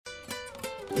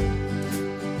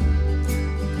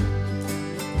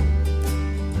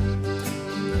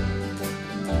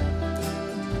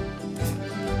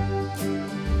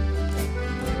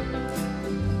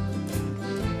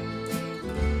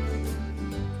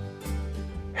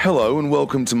Hello and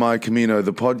welcome to My Camino,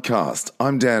 the podcast.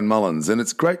 I'm Dan Mullins and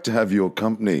it's great to have your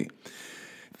company.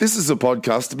 This is a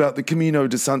podcast about the Camino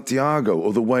de Santiago,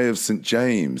 or the Way of St.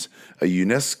 James, a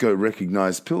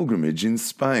UNESCO-recognised pilgrimage in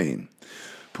Spain.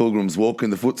 Pilgrims walk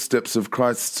in the footsteps of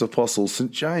Christ's apostle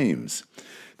St. James.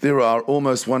 There are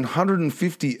almost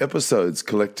 150 episodes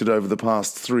collected over the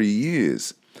past 3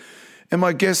 years. And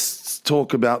my guests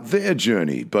talk about their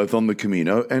journey, both on the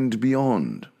Camino and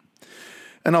beyond.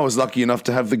 And I was lucky enough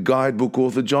to have the guidebook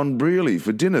author John Brearley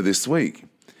for dinner this week.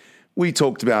 We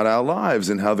talked about our lives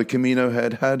and how the Camino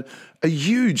had had a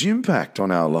huge impact on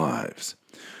our lives.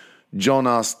 John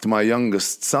asked my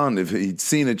youngest son if he'd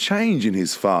seen a change in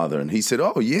his father, and he said,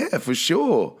 "Oh yeah, for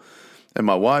sure." And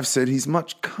my wife said he's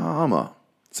much calmer,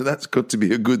 so that's got to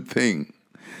be a good thing.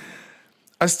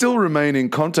 I still remain in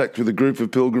contact with a group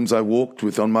of pilgrims I walked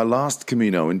with on my last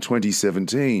Camino in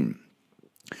 2017.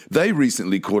 They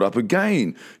recently caught up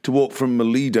again to walk from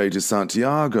Melide to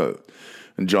Santiago,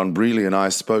 and John Brearley and I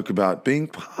spoke about being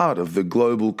part of the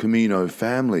global Camino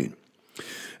family.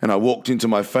 And I walked into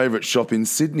my favourite shop in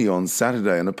Sydney on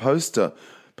Saturday, and a poster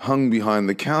hung behind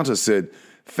the counter said,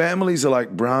 "Families are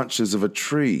like branches of a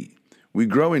tree. We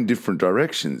grow in different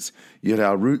directions, yet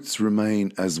our roots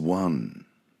remain as one."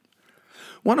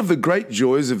 One of the great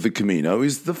joys of the Camino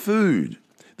is the food,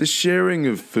 the sharing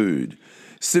of food.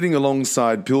 Sitting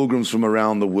alongside pilgrims from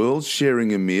around the world,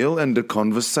 sharing a meal and a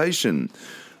conversation,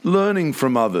 learning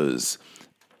from others,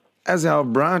 as our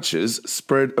branches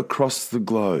spread across the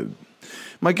globe.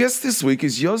 My guest this week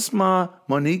is Yosmar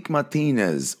Monique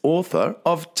Martinez, author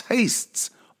of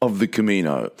Tastes of the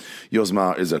Camino.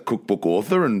 Yosmar is a cookbook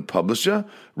author and publisher,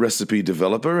 recipe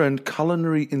developer, and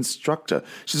culinary instructor.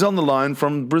 She's on the line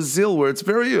from Brazil, where it's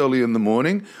very early in the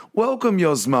morning. Welcome,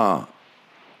 Yosmar.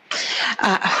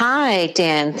 Hi,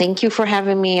 Dan. Thank you for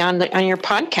having me on your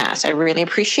podcast. I really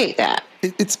appreciate that.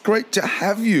 It's great to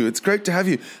have you. It's great to have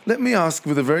you. Let me ask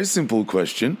with a very simple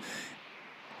question.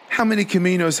 How many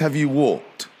Caminos have you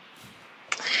walked?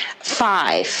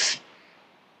 5.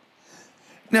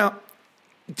 Now,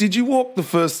 did you walk the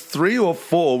first 3 or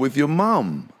 4 with your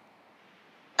mum?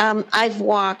 I've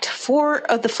walked 4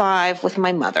 of the 5 with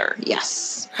my mother,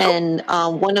 yes. And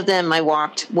one of them I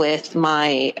walked with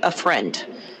a friend.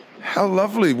 How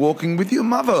lovely, walking with your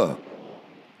mother.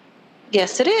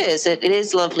 Yes, it is. It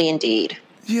is lovely indeed.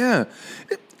 Yeah.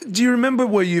 Do you remember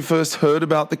where you first heard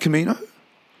about the Camino?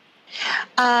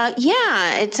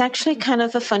 Yeah, it's actually kind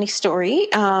of a funny story.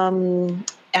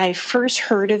 I first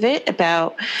heard of it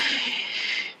about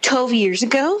 12 years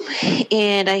ago,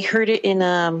 and I heard it in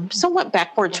a somewhat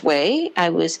backwards way. I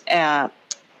was out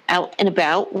and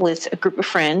about with a group of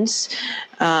friends.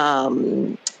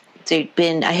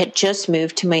 I had just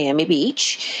moved to Miami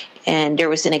Beach, and there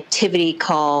was an activity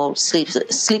called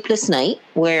Sleepless Night,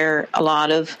 where a lot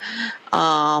of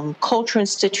cultural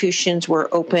institutions were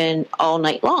open all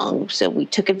night long. So we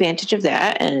took advantage of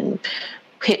that and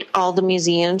hit all the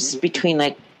museums between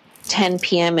like 10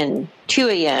 p.m. and 2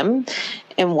 a.m.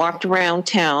 and walked around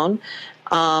town.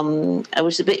 I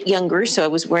was a bit younger, so I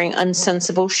was wearing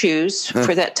unsensible shoes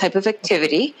for that type of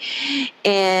activity.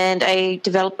 And I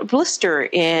developed a blister.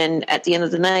 And at the end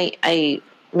of the night, I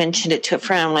mentioned it to a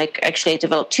friend. Actually, I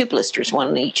developed 2 blisters, one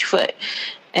on each foot.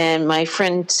 And my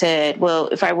friend said, well,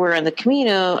 if I were on the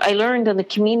Camino, I learned on the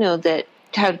Camino that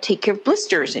how to take care of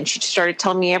blisters. And she started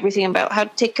telling me everything about how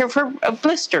to take care of her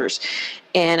blisters.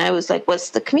 And I was like, what's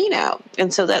the Camino?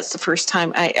 And so that's the first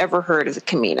time I ever heard of the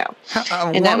Camino.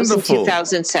 And that was in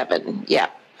 2007. Yeah.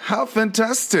 How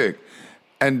fantastic.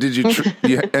 And did you,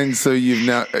 and so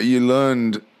you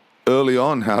learned early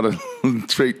on how to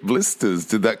treat blisters.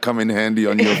 Did that come in handy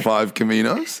on your 5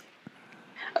 Caminos?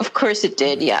 Of course it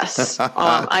did, yes.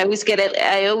 I always get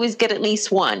at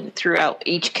least one throughout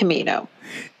each Camino.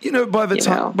 You know, by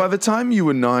the time you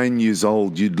were 9 years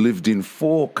old, you'd lived in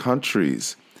 4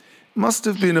 countries. Must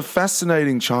have been a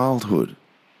fascinating childhood.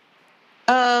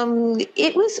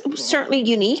 It was certainly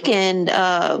unique, and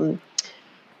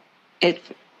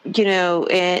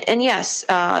yes,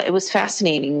 it was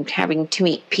fascinating having to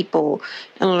meet people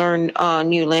and learn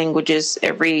new languages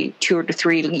every 2 to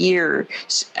 3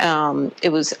 years.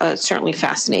 It was certainly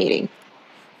fascinating.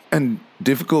 And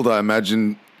difficult, I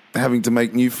imagine, having to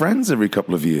make new friends every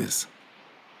couple of years.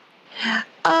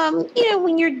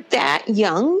 When you're that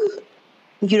young,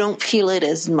 you don't feel it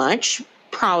as much.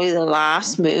 Probably the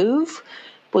last move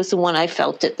was the one I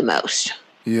felt it the most.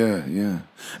 Yeah.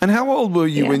 And how old were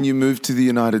you when you moved to the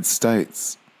United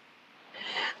States?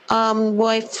 I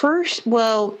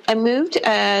moved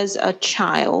as a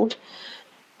child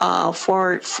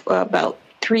for about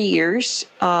 3 years.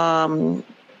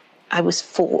 I was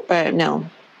 4. No,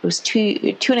 was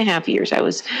 2.5 years. I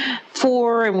was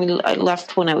 4, and I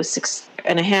left when I was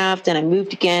 6.5. Then I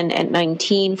moved again at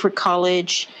 19 for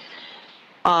college.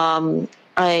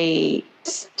 I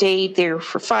stayed there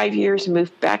for 5 years,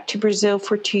 moved back to Brazil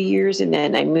for 2 years, and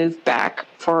then I moved back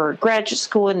for graduate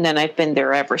school, and then I've been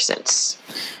there ever since.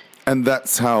 And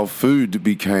that's how food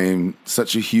became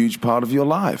such a huge part of your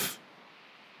life.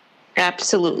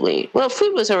 Absolutely. Well,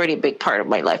 food was already a big part of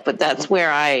my life, but that's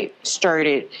where I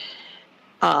started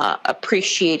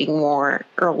appreciating more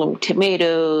heirloom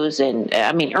tomatoes and,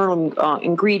 heirloom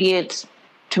ingredients,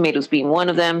 tomatoes being one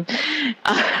of them,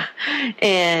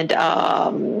 and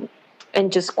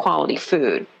just quality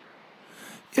food.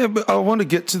 Yeah, but I want to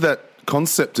get to that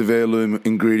concept of heirloom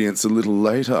ingredients a little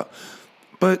later.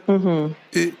 But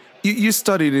you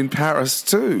studied in Paris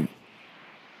too.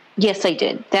 Yes, I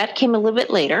did. That came a little bit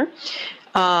later.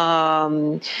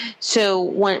 So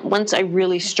once I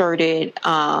really started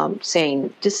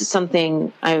saying this is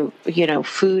something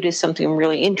food is something I'm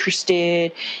really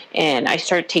interested, and I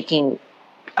started taking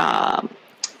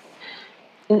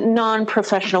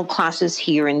non-professional classes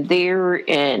here and there,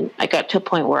 and I got to a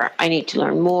point where I need to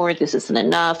learn more. This isn't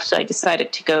enough, so I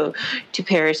decided to go to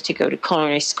Paris to go to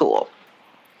culinary school.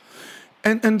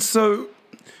 And so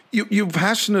you're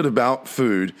passionate about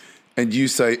food, and you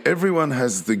say everyone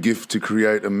has the gift to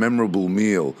create a memorable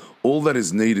meal. All that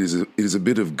is needed is a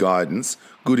bit of guidance,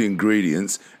 good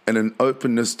ingredients, and an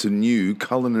openness to new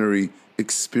culinary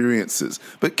experiences.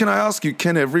 But can I ask you,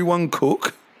 can everyone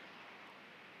cook?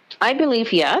 I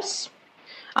believe yes.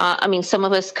 Some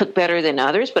of us cook better than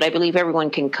others, but I believe everyone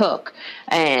can cook.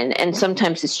 And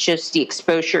sometimes it's just the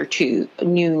exposure to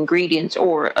new ingredients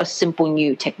or a simple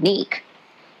new technique.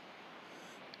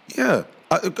 Yeah,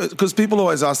 because people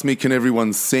always ask me, can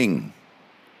everyone sing?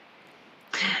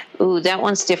 Ooh, that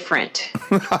one's different.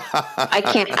 I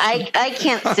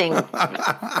can't sing.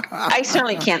 I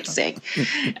certainly can't sing.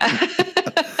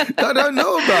 I don't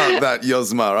know about that,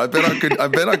 Yosmar. I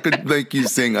bet I could make you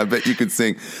sing. I bet you could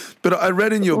sing. But I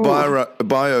read in your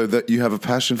bio that you have a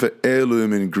passion for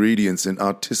heirloom ingredients and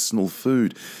artisanal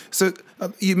food. So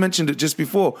you mentioned it just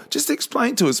before. Just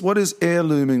explain to us, what is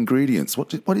heirloom ingredients?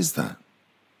 What is that?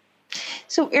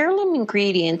 So heirloom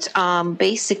ingredients,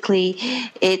 basically,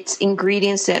 it's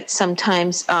ingredients that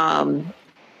sometimes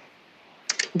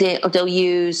they'll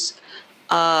use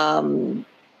for,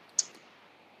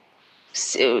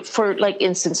 like,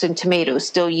 instance, in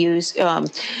tomatoes, they'll use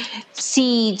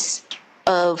seeds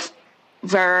of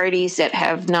varieties that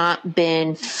have not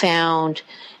been found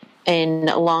in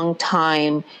a long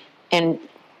time, and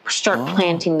start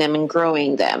planting them and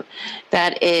growing them.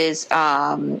 That is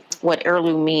what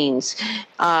heirloom means.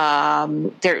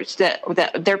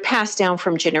 They're passed down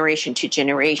from generation to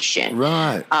generation.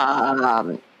 Right.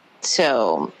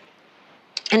 So,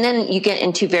 and then you get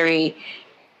into very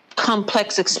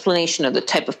complex explanation of the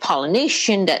type of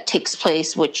pollination that takes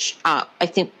place, which I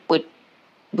think would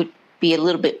be a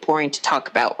little bit boring to talk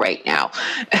about right now.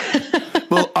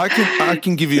 Well, I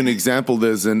can give you an example.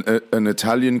 There's an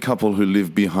Italian couple who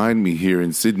live behind me here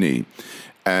in Sydney,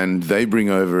 and they bring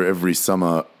over every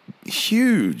summer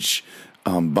huge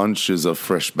bunches of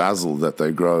fresh basil that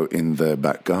they grow in their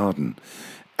back garden.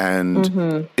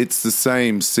 And it's the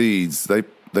same seeds.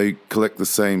 They collect the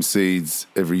same seeds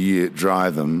every year, dry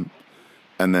them,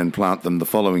 and then plant them the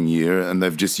following year, and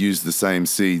they've just used the same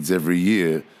seeds every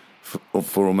year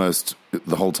for almost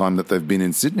the whole time that they've been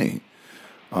in Sydney.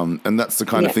 And that's the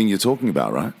kind of thing you're talking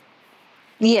about, right?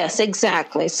 Yes,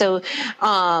 exactly. So,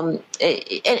 and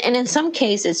in some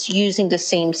cases, using the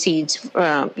same seeds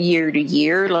year to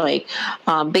year, like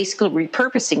basically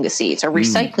repurposing the seeds or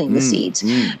recycling the seeds.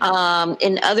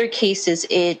 In other cases,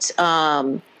 it's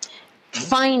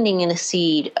finding in a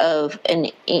seed of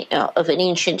an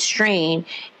ancient strain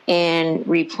and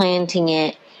replanting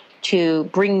it to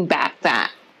bring back that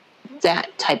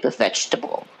type of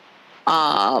vegetable.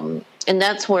 And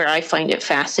that's where I find it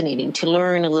fascinating to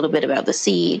learn a little bit about the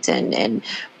seeds and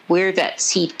where that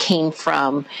seed came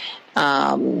from,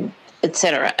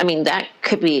 etc. I mean, that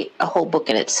could be a whole book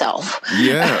in itself.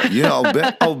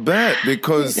 Yeah, I'll bet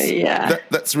because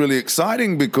that's really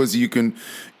exciting, because you can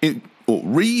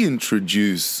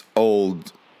reintroduce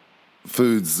old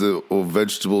foods or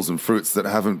vegetables and fruits that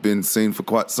haven't been seen for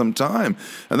quite some time.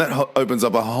 And that opens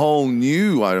up a whole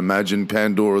new, I imagine,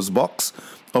 Pandora's box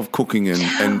of cooking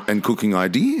and cooking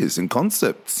ideas and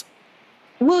concepts.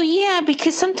 Well, yeah,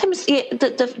 because sometimes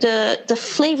the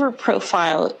flavor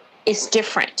profile is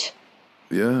different.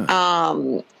 Yeah.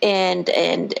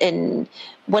 And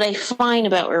what I find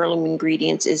about heirloom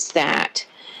ingredients is that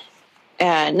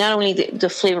not only the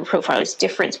flavor profile is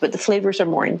different, but the flavors are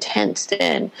more intense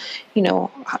than, the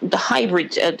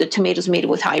hybrid, the tomatoes made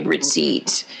with hybrid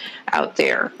seeds out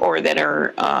there, or that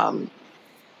are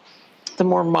the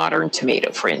more modern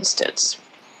tomato, for instance.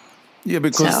 Yeah,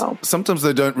 because sometimes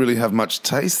they don't really have much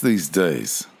taste these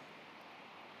days.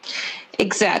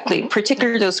 Exactly,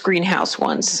 particularly those greenhouse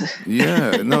ones.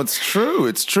 Yeah, no, it's true.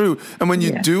 It's true. And when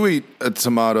you do eat a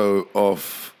tomato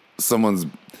off someone's,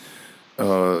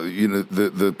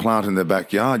 the plant in their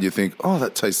backyard, you think, oh,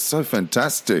 that tastes so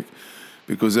fantastic,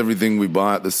 because everything we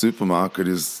buy at the supermarket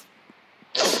it's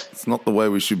not the way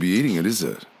we should be eating it, is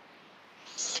it?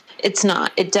 It's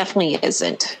not. It definitely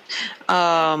isn't.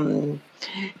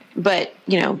 But,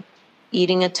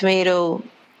 eating a tomato,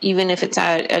 even if it's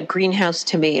a greenhouse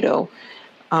tomato,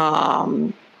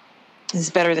 is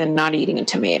better than not eating a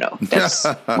tomato. That's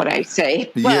what I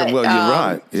say. But, yeah, well, you're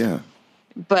right. Yeah.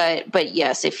 But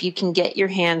yes, if you can get your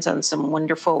hands on some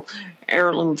wonderful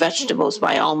heirloom vegetables,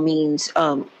 by all means,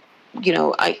 I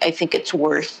think it's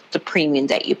worth the premium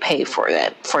that you pay for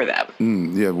them.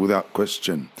 Yeah, without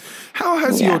question. How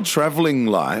has your traveling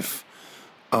life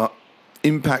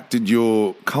impacted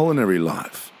your culinary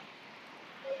life?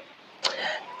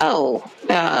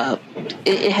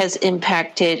 It has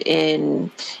impacted in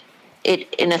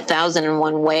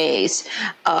 1,001 ways.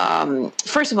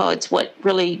 First of all, it's what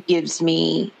really gives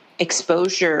me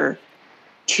exposure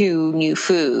to new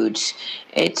foods.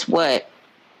 It's what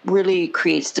really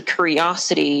creates the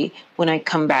curiosity when I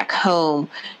come back home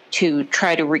to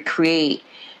try to recreate,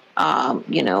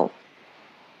 the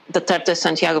tarta de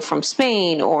Santiago from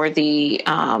Spain, or the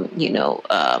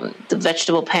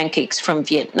vegetable pancakes from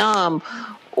Vietnam,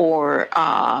 or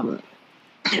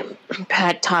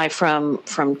pad thai from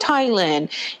Thailand.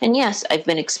 And yes, I've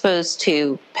been exposed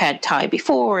to pad thai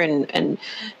before and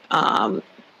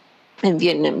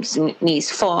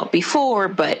Vietnamese pho before,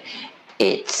 but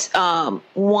it's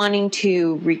wanting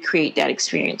to recreate that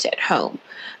experience at home.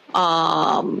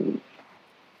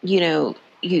 You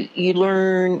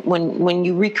learn when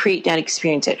you recreate that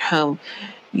experience at home,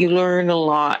 you learn a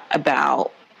lot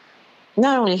about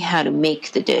not only how to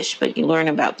make the dish, but you learn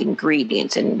about the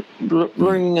ingredients. And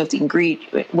learning of the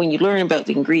when you learn about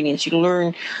the ingredients, you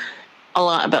learn a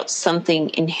lot about something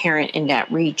inherent in that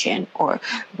region, or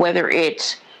whether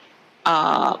it's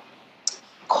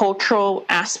cultural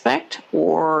aspect,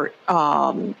 or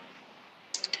why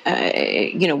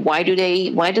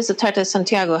does the Tarta de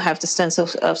Santiago have the stencil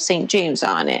of St. James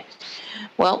on it?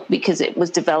 Well, because it was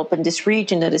developed in this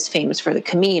region that is famous for the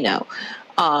Camino.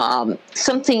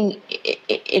 Something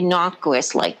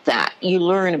innocuous like that. You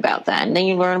learn about that, and then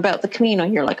you learn about the Camino,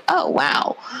 and you're like, oh,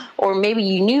 wow. Or maybe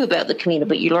you knew about the Camino,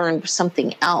 but you learned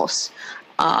something else.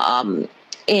 When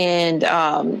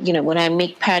I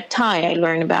make pad thai, I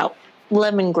learn about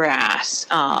lemongrass,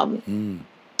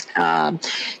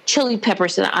 chili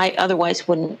peppers that I otherwise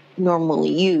wouldn't normally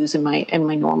use in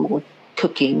my normal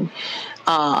cooking.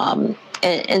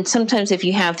 And sometimes if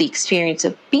you have the experience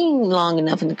of being long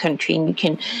enough in the country, and you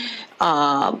can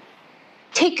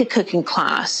take a cooking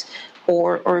class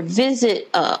or visit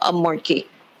a market,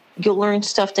 you'll learn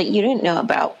stuff that you didn't know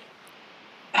about,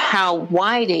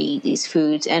 why they eat these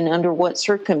foods and under what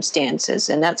circumstances.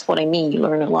 And that's what I mean. You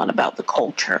learn a lot about the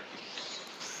culture.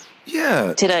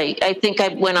 Yeah. I think I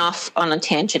went off on a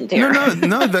tangent there.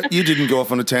 No, that you didn't go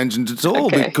off on a tangent at all,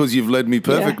 because you've led me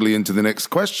perfectly into the next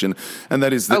question, and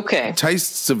that is that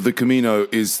Tastes of the Camino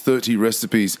is 30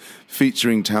 recipes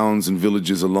featuring towns and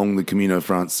villages along the Camino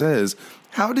Frances.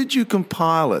 How did you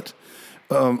compile it?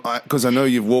 Because I know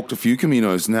you've walked a few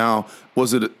Caminos now.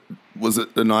 Was it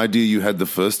an idea you had the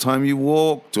first time you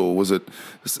walked, or was it?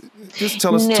 Just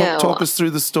tell us, talk us through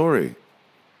the story.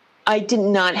 I did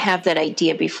not have that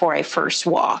idea before I first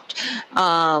walked. When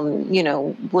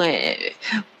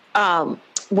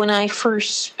I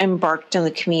first embarked on the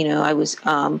Camino, I was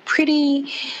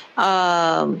pretty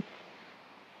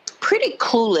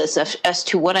clueless as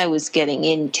to what I was getting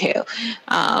into.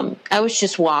 I was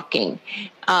just walking.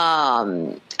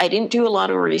 I didn't do a lot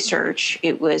of research.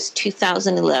 It was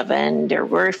 2011. There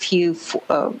were a few,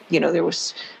 there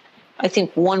was, I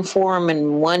think, one forum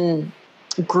and one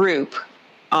group,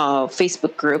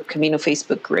 Facebook group, Camino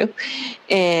Facebook group,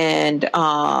 and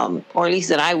or at least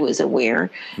that I was aware.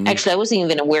 Actually, I wasn't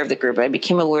even aware of the group. I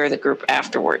became aware of the group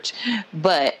afterwards.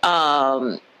 But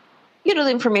the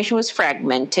information was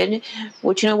fragmented,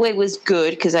 which in a way was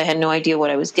good, because I had no idea what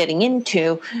I was getting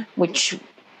into, which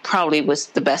probably was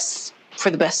the best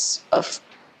of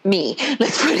me.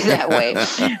 Let's put it that way.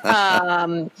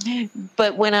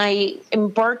 But when I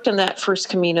embarked on that first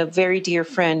Camino, a very dear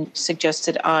friend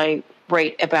suggested I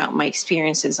write about my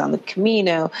experiences on the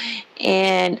Camino.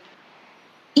 And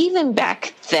even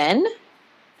back then,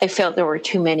 I felt there were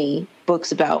too many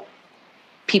books about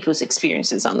people's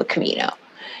experiences on the Camino.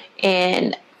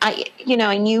 And I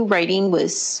knew writing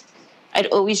I'd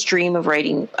always dream of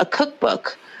writing a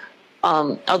cookbook,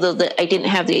 although I didn't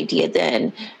have the idea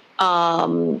then.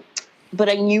 But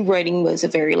I knew writing was a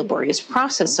very laborious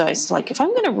process. So I was like, if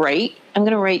I'm going to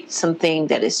write something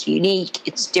that is unique,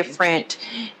 it's different,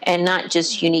 and not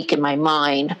just unique in my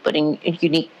mind, but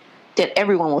unique that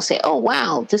everyone will say, oh,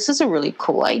 wow, this is a really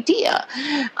cool idea.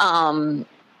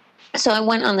 So I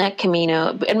went on that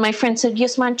Camino, and my friend said,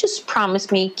 yes, Mom, just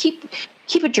promise me, keep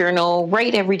a journal,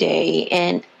 write every day,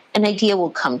 and an idea will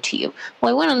come to you.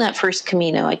 Well, I went on that first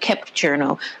Camino. I kept a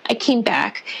journal. I came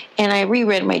back, and I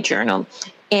reread my journal.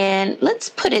 And let's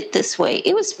put it this way.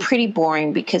 It was pretty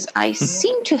boring because I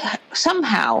seemed to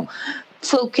somehow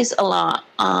focus a lot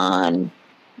on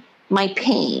my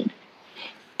pain.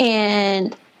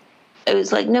 And it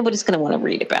was like, nobody's going to want to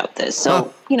read about this.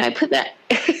 So, I put that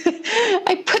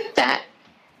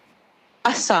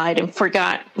aside and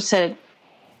said,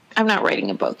 I'm not writing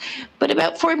a book. But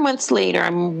about 4 months later,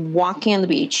 I'm walking on the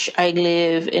beach. I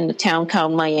live in a town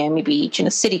called Miami Beach, in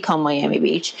a city called Miami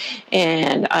Beach,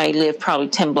 and I live probably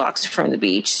 10 blocks from the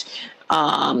beach.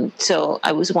 So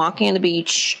I was walking on the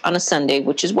beach on a Sunday,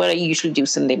 which is what I usually do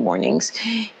Sunday mornings.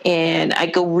 And I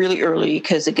go really early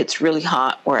because it gets really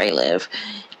hot where I live.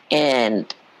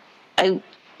 And it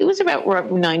was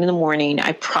about 9 in the morning.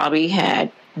 I probably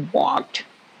had walked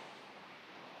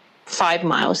 5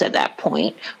 miles at that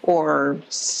point, or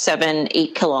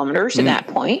 7-8 kilometers at that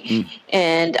point.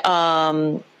 And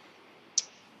I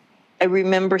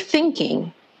remember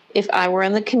thinking, if I were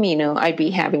on the Camino, I'd be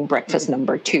having breakfast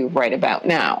number 2 right about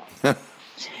now.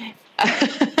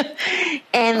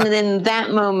 And then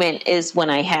that moment is when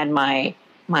I had my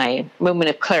moment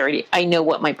of clarity. I know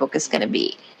what my book is going to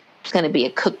be. It's going to be a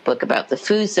cookbook about the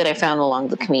foods that I found along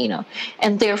the Camino.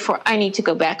 And therefore, I need to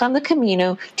go back on the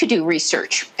Camino to do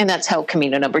research. And that's how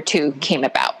Camino number 2 came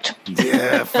about.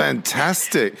 Yeah,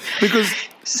 fantastic. Because,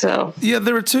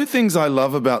 there are 2 things I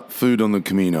love about food on the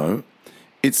Camino.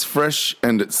 It's fresh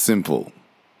and it's simple.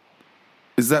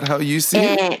 Is that how you see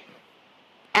it?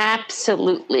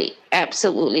 Absolutely.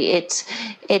 Absolutely.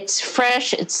 It's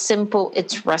fresh, it's simple,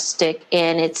 it's rustic,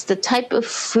 and it's the type of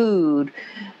food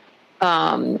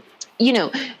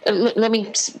let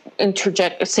me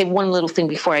interject, say one little thing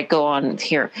before I go on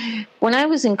here. When I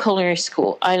was in culinary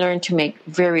school, I learned to make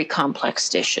very complex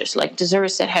dishes, like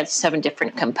desserts that had 7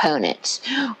 different components.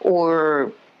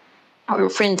 Or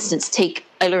for instance,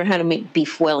 I learned how to make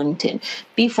beef Wellington.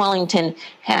 Beef Wellington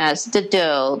has the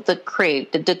dough, the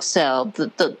crepe, the duxelle,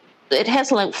 it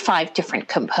has like 5 different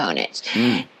components.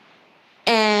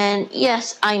 And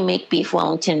yes, I make beef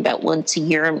Wellington about once a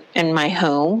year in my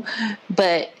home,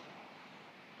 but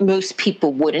most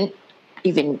people wouldn't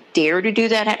even dare to do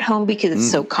that at home because it's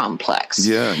so complex.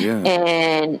 Yeah.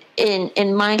 And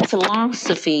in my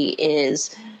philosophy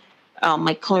is,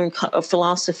 my culinary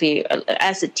philosophy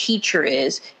as a teacher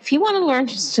is, if you want to learn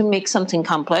to make something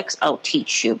complex, I'll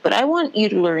teach you. But I want you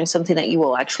to learn something that you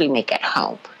will actually make at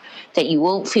home, that you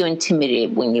won't feel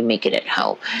intimidated when you make it at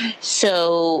home.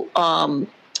 So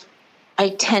I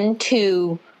tend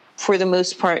to, for the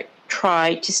most part,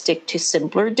 try to stick to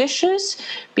simpler dishes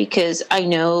because I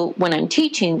know when I'm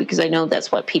teaching, because I know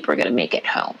that's what people are going to make at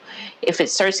home. If it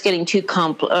starts getting too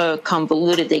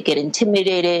convoluted, they get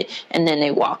intimidated and then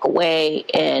they walk away,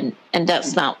 and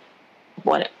that's not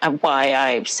why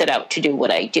I set out to do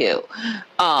what I do.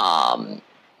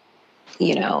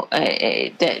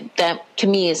 That to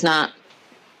me is not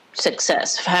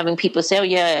success. Having people say, oh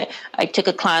yeah, I took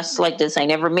a class like this, I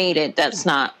never made it, that's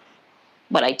not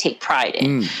what I take pride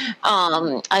in.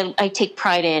 I take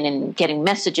pride in getting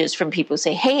messages from people who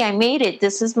say, hey, I made it,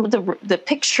 this is the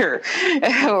picture,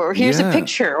 or here's a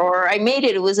picture, or I made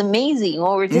it, it was amazing,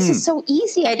 or this is so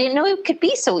easy, I didn't know it could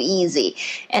be so easy.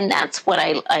 And that's what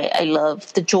I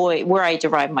love, the joy, where I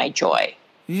derive my joy.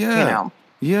 Yeah.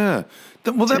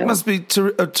 Well, that must be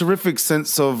a terrific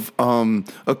sense of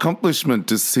accomplishment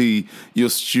to see your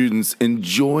students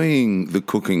enjoying the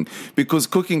cooking, because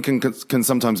cooking can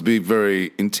sometimes be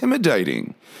very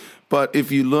intimidating. But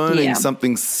if you're learning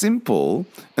something simple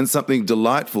and something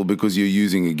delightful because you're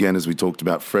using, again, as we talked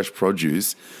about, fresh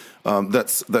produce,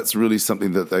 that's really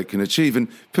something that they can achieve. And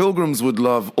pilgrims would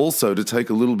love also to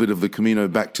take a little bit of the Camino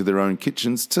back to their own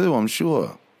kitchens too, I'm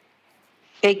sure.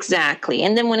 Exactly.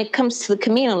 And then when it comes to the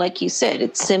Camino, like you said,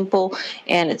 it's simple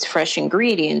and it's fresh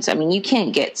ingredients. I mean, you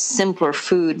can't get simpler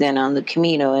food than on the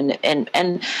Camino.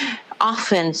 And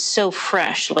often so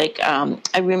fresh. Like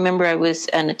I remember I was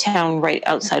in a town right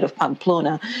outside of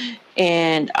Pamplona,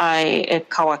 and at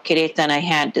Cahuaquereta, and I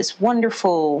had this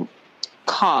wonderful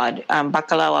cod,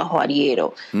 bacalao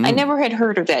ajuariero. I never had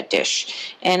heard of that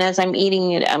dish. And as I'm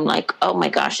eating it, I'm like, oh my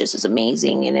gosh, this is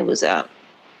amazing. And it was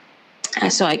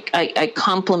so I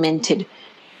complimented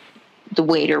the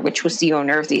waiter, which was the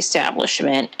owner of the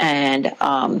establishment. And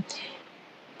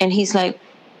he's like,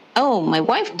 oh, my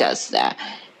wife does that.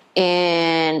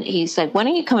 And he's like, why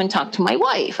don't you come and talk to my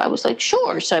wife? I was like,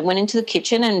 sure. So I went into the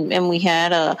kitchen and we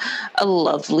had a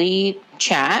lovely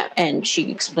chat, and she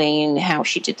explained how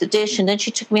she did the dish. And then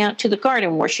she took me out to the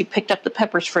garden where she picked up the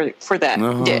peppers for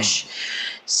that dish.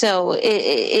 So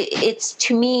it's,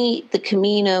 to me, the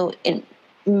Camino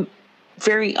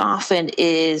very often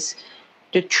is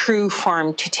the true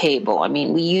farm to table. I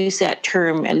mean, we use that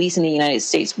term, at least in the United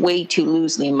States, way too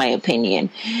loosely, in my opinion.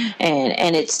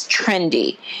 And it's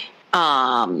trendy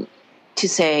to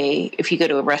say, if you go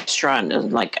to a restaurant,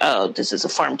 and like, oh, this is a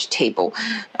farm to table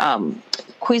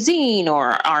cuisine,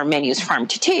 or our menu is farm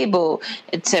to table,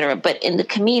 etc. But in the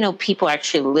Camino, people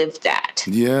actually live that.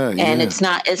 Yeah. And it's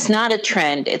not a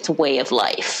trend, it's a way of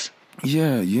life.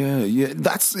 Yeah.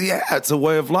 It's a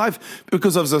way of life,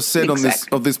 because as I've said on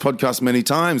this podcast many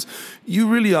times, you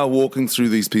really are walking through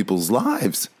these people's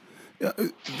lives.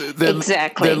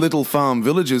 Their little farm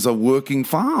villages are working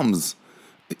farms.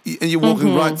 And you're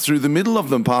walking right through the middle of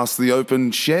them, past the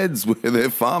open sheds where their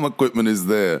farm equipment is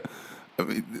there. I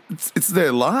mean, it's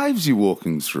their lives you're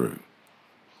walking through.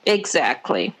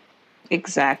 Exactly.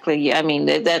 Yeah, I mean,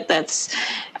 that's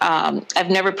I've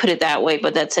never put it that way,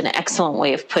 but that's an excellent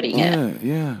way of putting it.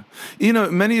 Yeah. You know,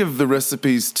 many of the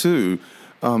recipes too,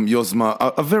 Yosma,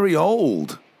 are very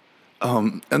old,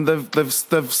 and they've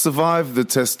survived the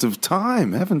test of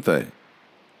time, haven't they?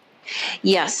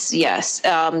 Yes,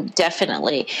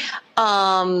 definitely.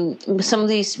 Some of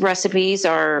these recipes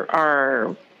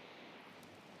are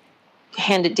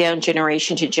handed down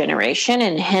generation to generation,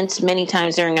 and hence many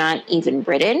times they're not even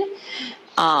written.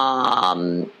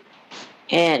 And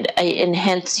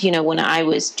hence, you know, when I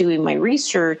was doing my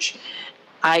research,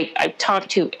 I talked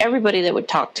to everybody that would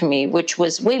talk to me, which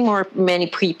was many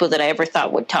people that I ever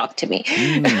thought would talk to me.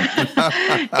 And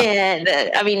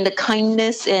I mean, the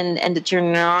kindness and the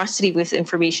generosity with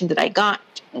information that I got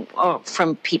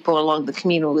from people along the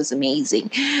Camino was amazing.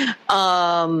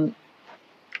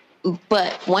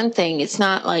 But one thing, it's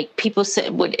not like people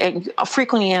would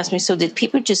frequently ask me, so did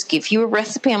people just give you a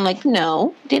recipe? I'm like,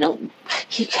 no, they don't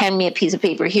hand me a piece of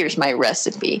paper, here's my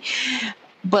recipe.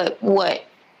 But what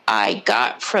I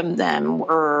got from them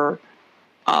were,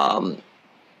 you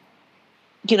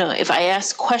know, if I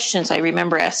asked questions, I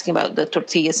remember asking about the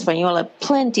tortilla española,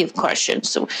 plenty of questions.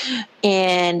 So,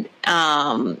 and,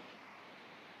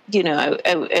 you know,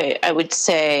 I would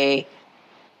say,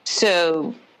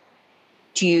 so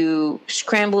do you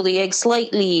scramble the egg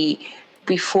slightly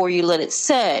before you let it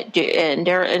set? And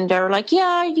they're like,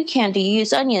 yeah, you can. Do you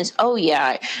use onions? Oh,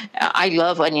 yeah, I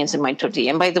love onions in my tortilla.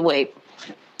 And by the way,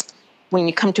 when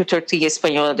you come to tortilla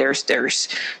española, there's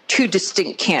two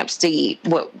distinct camps.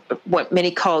 What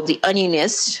many call the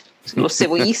onionists, los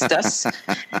cebollistas,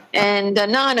 and the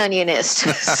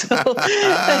non-onionists.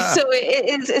 So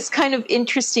it's kind of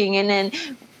interesting. And then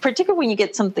particularly when you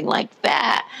get something like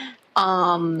that,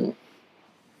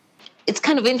 it's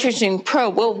kind of interesting.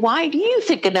 Well, why do you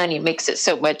think an onion makes it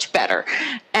so much better?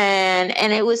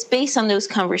 And it was based on those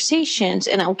conversations.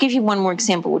 And I'll give you one more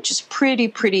example, which is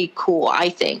pretty cool, I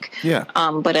think. Yeah.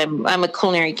 But I'm a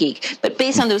culinary geek. But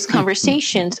based on those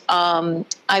conversations,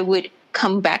 I would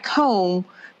come back home.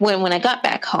 When I got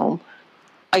back home,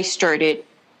 I started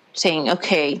saying,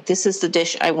 okay, this is the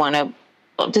dish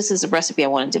this is the recipe I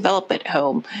want to develop at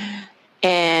home.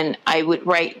 And I would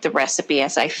write the recipe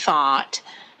as I thought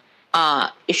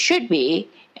it should be,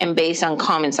 and based on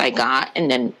comments I got, and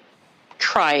then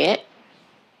try it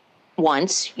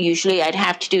once. Usually I'd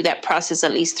have to do that process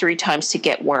at least 3 times to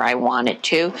get where I wanted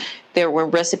to. There were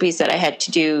recipes that I had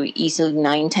to do easily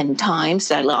 9-10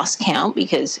 times. I lost count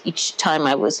because each time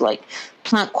I was like,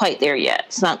 it's not quite there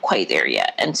yet.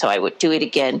 And so I would do it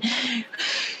again,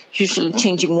 usually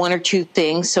changing 1 or 2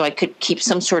 things so I could keep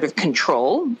some sort of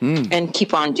control and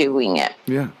keep on doing it.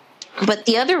 Yeah. But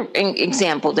the other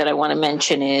example that I want to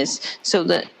mention is, so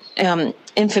the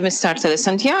infamous Tarta de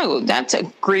Santiago. That's a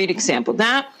great example.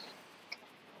 That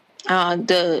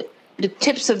the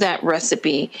tips of that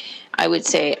recipe, I would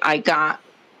say I got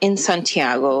in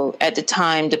Santiago. At the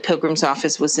time, the Pilgrim's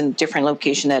office was in a different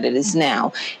location than it is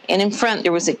now. And in front,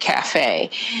 there was a cafe.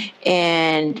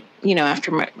 And, you know,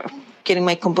 after getting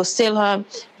my Compostela.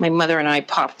 My mother and I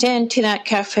popped into that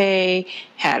cafe,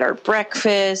 had our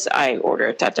breakfast. I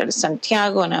ordered Tarta de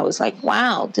Santiago, and I was like,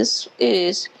 wow, this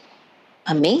is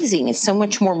amazing. It's so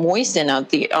much more moist than all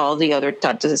the other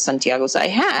Tartas de Santiagos I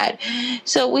had.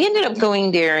 So we ended up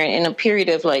going there in a period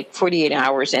of like 48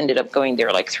 hours, ended up going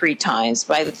there like 3 times.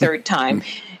 By the third time,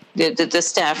 the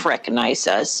staff recognized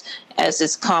us, as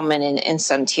is common in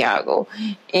Santiago.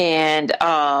 And,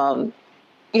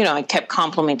 I kept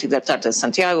complimenting the Tarta de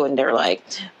Santiago, and they're like,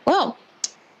 well,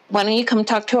 why don't you come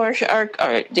talk to our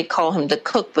they call him the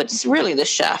cook, but it's really the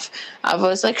chef. I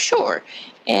was like, sure.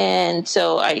 And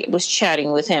so I was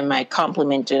chatting with him. I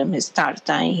complimented him his tarta,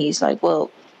 and he's like, well,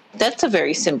 that's a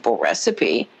very simple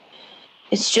recipe.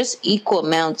 It's just equal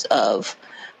amounts of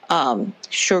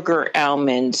sugar,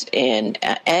 almonds, and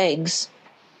eggs.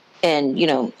 And,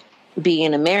 being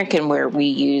an American where we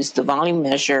use the volume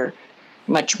measure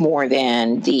much more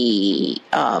than the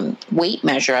weight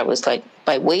measure, I was like,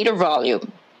 by weight or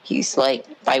volume? He's like,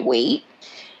 by weight.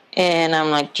 And I'm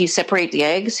like, do you separate the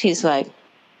eggs? He's like,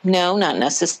 no, not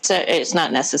necessary. It's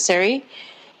not necessary.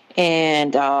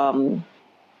 And I'm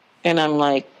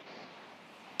like,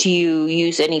 do you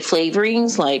use any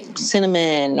flavorings like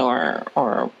cinnamon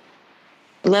or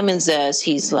lemon zest?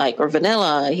 He's like, or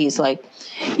vanilla? He's like,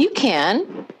 you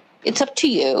can. It's up to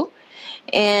you.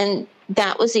 And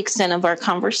that was the extent of our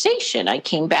conversation. I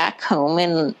came back home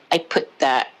and I put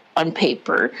that on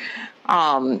paper.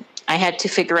 I had to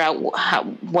figure out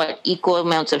what equal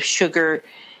amounts of sugar,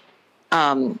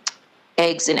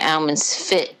 eggs, and almonds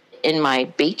fit in my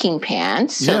baking pan.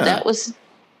 So that was,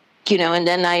 and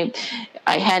then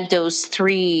I had those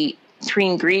three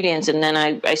ingredients, and then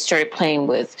I started playing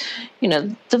with,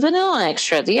 the vanilla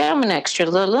extra, the almond extra,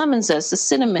 the lemon zest, the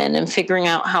cinnamon, and figuring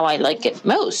out how I like it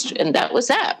most. And that was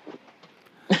that.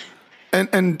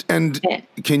 And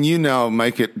can you now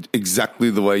make it exactly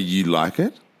the way you like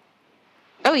it?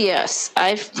 Oh, yes.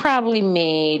 I've probably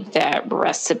made that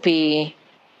recipe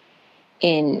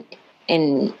in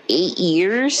 8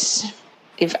 years.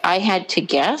 If I had to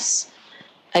guess,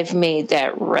 I've made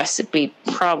that recipe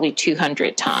probably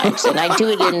 200 times. And I do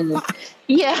it in,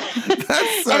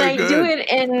 That's so and I good. do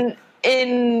it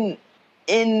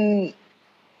in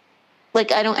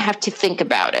like, I don't have to think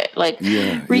about it. Like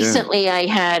recently I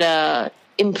had a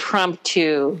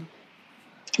impromptu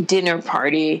dinner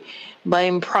party. My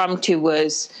impromptu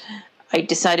was I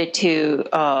decided to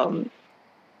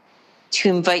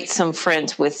invite some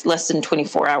friends with less than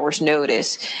 24 hours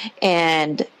notice.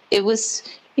 And it was,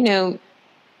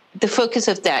 the focus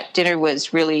of that dinner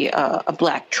was really a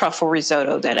black truffle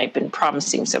risotto that I'd been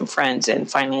promising some friends.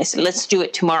 And finally I said, let's do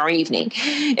it tomorrow evening,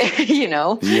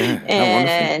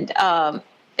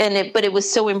 but it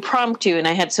was so impromptu, and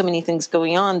I had so many things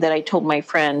going on that I told my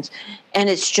friends, and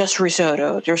it's just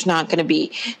risotto. There's not going to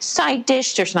be side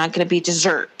dish. There's not going to be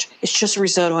dessert. It's just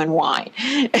risotto and wine,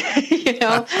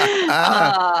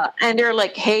 and they're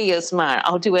like, hey, Yasmin,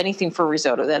 I'll do anything for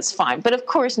risotto. That's fine. But of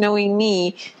course, knowing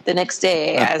me, the next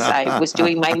day, as I was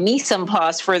doing my mise en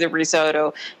place for the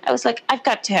risotto, I was like, I've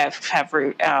got to have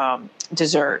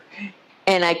dessert.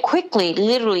 And I quickly,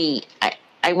 literally,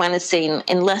 I want to say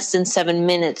in less than 7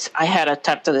 minutes, I had a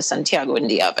Tarta de Santiago in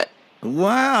the oven.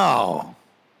 Wow.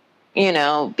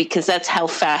 Because that's how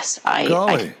fast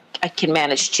I can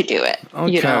manage to do it.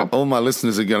 Okay. All my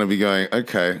listeners are going to be going,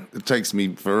 okay, it takes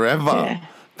me forever. Yeah.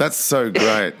 That's so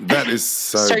great. That is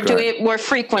so Start great. doing it more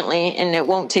frequently, and it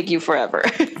won't take you forever.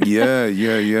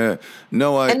 Yeah.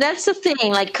 No, And that's the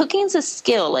thing. Like, cooking's a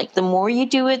skill. Like, the more you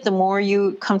do it, the more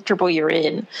comfortable you're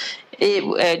in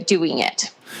doing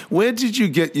it. Where did you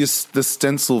get the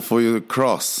stencil for your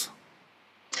cross?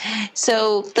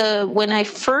 So when I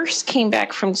first came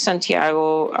back from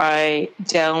Santiago, I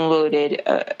downloaded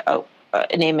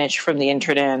an image from the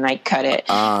internet and I cut it.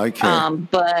 Okay.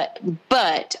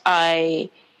 But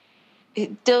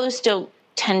those don't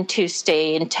tend to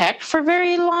stay intact for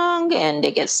very long, and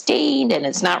they get stained, and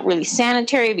it's not really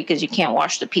sanitary because you can't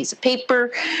wash the piece of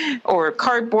paper or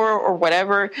cardboard or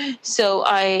whatever. So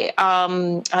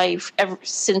I've ever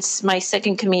since my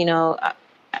second Camino.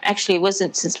 Actually, it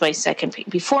wasn't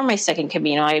before my second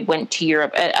Camino, I went to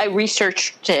Europe. I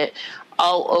researched it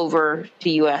all over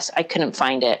the U.S. I couldn't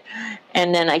find it.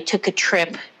 And then I took a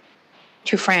trip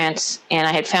to France, and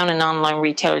I had found an online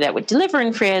retailer that would deliver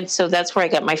in France. So that's where I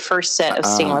got my first set of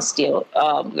stainless steel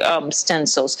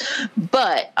stencils.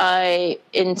 But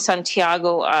in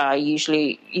Santiago,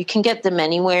 usually you can get them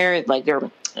anywhere. Like they're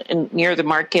near the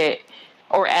market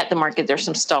or at the market. There's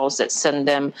some stalls that send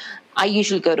them. I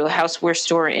usually go to a houseware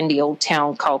store in the old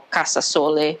town called Casa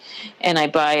Sole, and I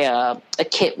buy a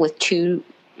kit with 2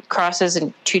 crosses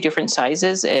in 2 different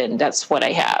sizes, and that's what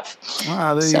I have.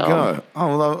 Ah, there you go.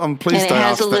 Oh, well, I'm pleased I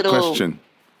asked that question.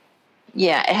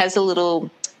 Yeah, it has a little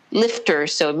lifter,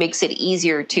 so it makes it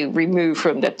easier to remove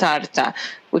from the tarta,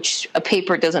 which a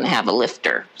paper doesn't have a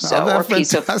lifter. So, or a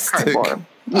piece of cardboard.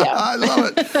 Yeah. I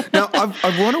love it. Now, I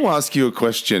want to ask you a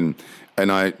question,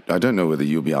 and I don't know whether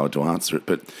you'll be able to answer it,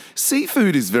 but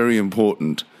seafood is very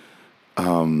important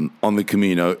on the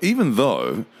Camino, even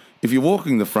though if you're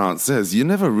walking the Francaise, you're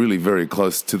never really very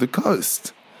close to the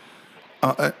coast.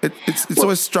 It's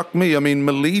always struck me. I mean,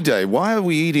 Melide, why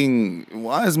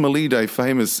is Melide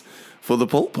famous for the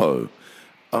pulpo?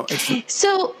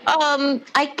 So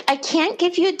I can't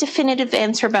give you a definitive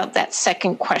answer about that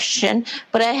second question,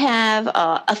 but I have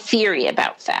a theory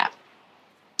about that.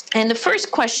 And the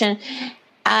first question,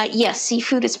 yes,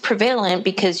 seafood is prevalent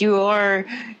because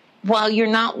while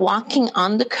you're not walking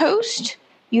on the coast,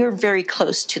 you're very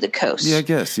close to the coast. Yeah, I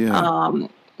guess, yeah.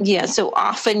 Yeah, so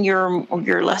often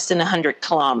you're less than 100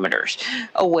 kilometers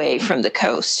away from the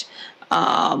coast.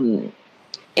 So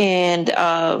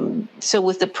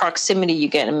with the proximity, you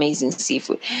get amazing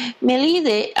seafood.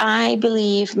 Melide, I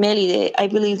believe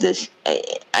this.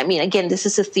 I mean, again, this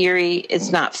is a theory;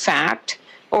 it's not fact,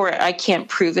 or I can't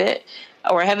prove it,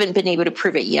 or I haven't been able to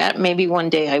prove it yet. Maybe one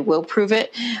day I will prove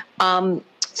it.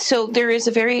 So there is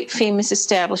a very famous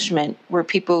establishment where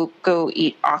people go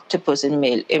eat octopus in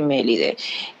Melide,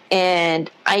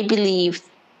 and I believe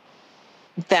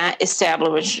that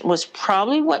establishment was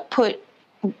probably what put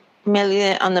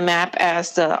Melide on the map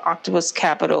as the octopus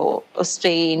capital of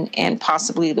Spain and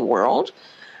possibly the world.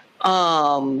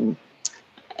 And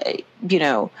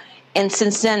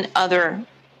since then, other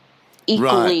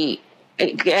equally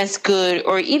as good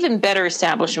or even better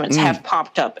establishments have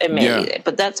popped up in Melide. Yeah.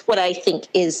 But that's what I think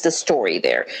is the story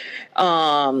there.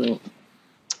 But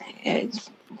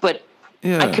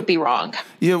I could be wrong.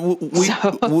 Yeah,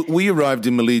 we arrived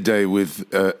in Melide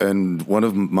with, and one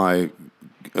of my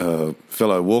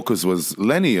fellow walkers was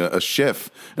Lenny, a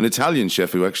chef, an Italian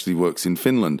chef who actually works in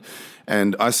Finland.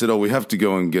 And I said, we have to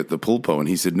go and get the pulpo. And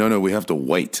he said, no, we have to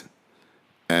wait.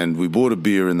 And we bought a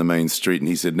beer in the main street. And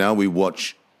he said, now we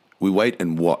wait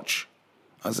and watch.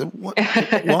 I said, what?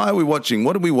 Why are we watching?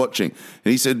 What are we watching?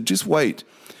 And he said, just wait.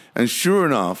 And sure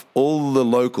enough, all the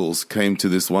locals came to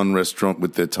this one restaurant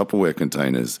with their Tupperware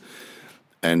containers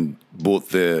and bought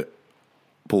their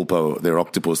pulpo, their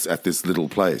octopus at this little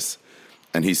place.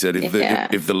 And he said,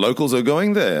 if the locals are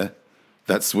going there,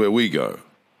 that's where we go.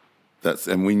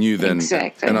 And we knew then.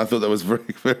 Exactly. And I thought that was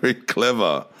very, very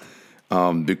clever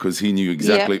because he knew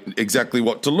exactly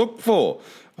what to look for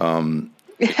in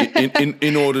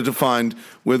order to find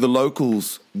where the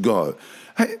locals go.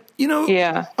 Hey,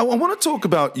 I want to talk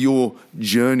about your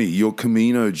journey, your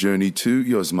Camino journey to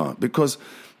Yosemite, because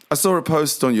I saw a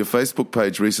post on your Facebook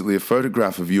page recently, a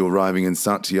photograph of you arriving in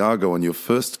Santiago on your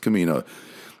first Camino.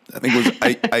 I think it was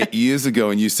eight years ago,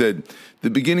 and you said, the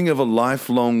beginning of a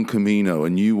lifelong Camino, a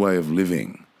new way of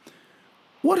living.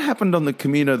 What happened on the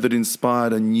Camino that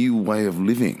inspired a new way of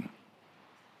living?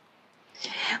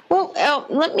 Well,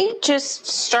 let me just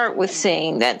start with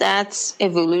saying that that's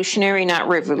evolutionary, not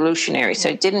revolutionary. So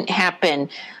it didn't happen,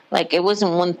 it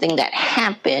wasn't one thing that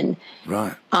happened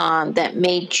that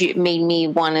made me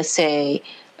want to say,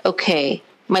 okay,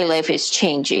 my life is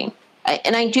changing.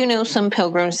 And I do know some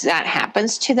pilgrims that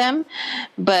happens to them,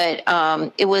 but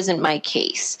it wasn't my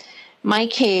case. My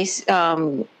case,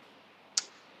 like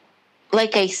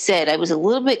I said, I was a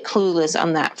little bit clueless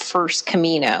on that first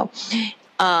Camino.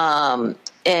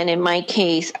 And in my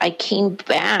case, I came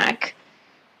back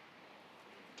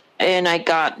and I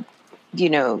got,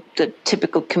 the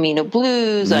typical Camino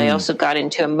blues. I also got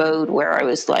into a mode where I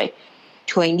was like,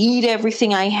 do I need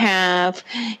everything I have?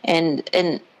 And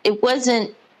it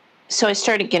wasn't. So I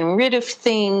started getting rid of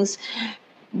things,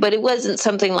 but it wasn't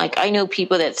something like, I know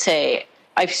people that say,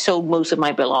 I've sold most of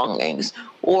my belongings,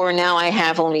 or now I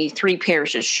have only 3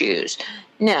 pairs of shoes.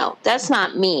 No, that's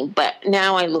not me. But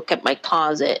now I look at my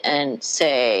closet and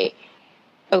say,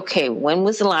 okay, when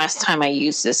was the last time I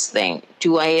used this thing?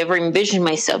 Do I ever envision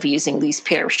myself using these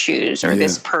pair of shoes or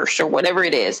this purse or whatever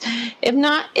it is? If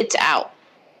not, it's out.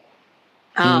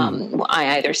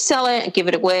 I either sell it, give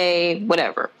it away,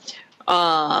 whatever.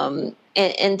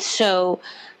 And so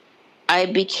I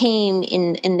became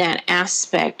in that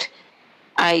aspect,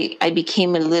 I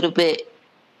became a little bit,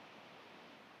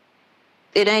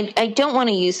 and I don't want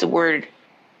to use the word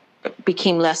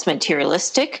became less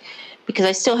materialistic, because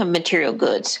I still have material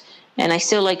goods and I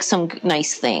still like some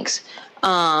nice things,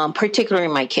 particularly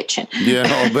in my kitchen. Yeah,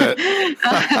 I'll bet.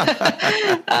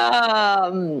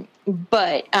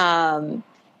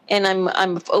 And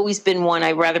I've always been one,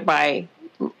 I'd rather buy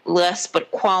less but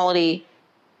quality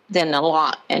than a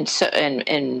lot, and so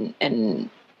and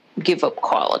give up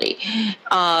quality.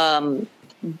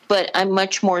 But I'm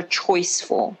much more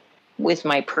choiceful with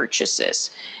my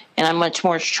purchases, and I'm much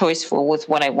more choiceful with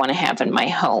what I want to have in my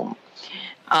home.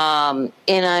 And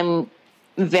I'm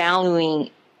valuing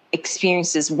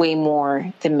experiences way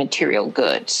more than material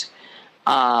goods.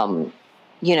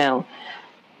 You know,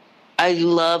 I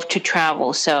love to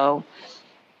travel, so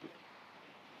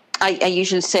I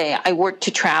usually say I work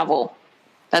to travel.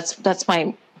 That's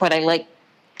what I like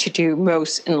to do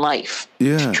most in life.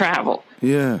 Yeah. To travel.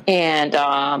 Yeah. And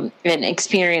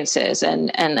experiences.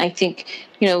 And I think,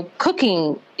 you know,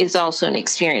 cooking is also an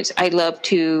experience. I love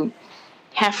to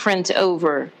have friends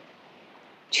over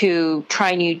to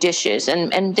try new dishes.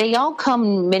 And they all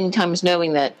come many times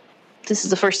knowing that this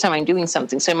is the first time I'm doing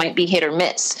something, so it might be hit or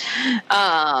miss.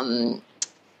 And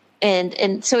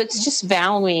so it's just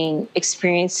valuing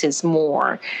experiences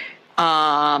more.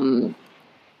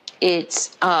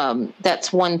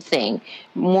 That's one thing,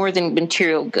 more than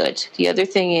material goods. The other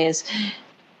thing is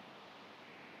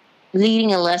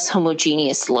leading a less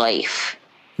homogeneous life.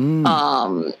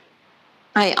 I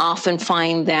often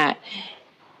find that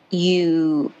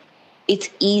it's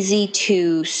easy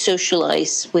to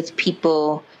socialize with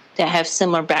people that have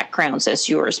similar backgrounds as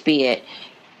yours, be it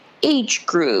age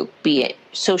group, be it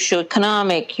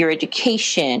socioeconomic, your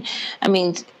education. I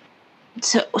mean,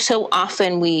 so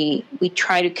often we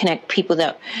try to connect people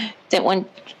that went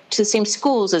to the same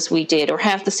schools as we did or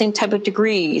have the same type of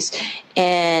degrees.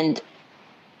 And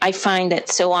I find that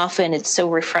so often it's so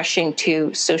refreshing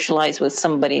to socialize with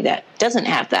somebody that doesn't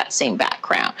have that same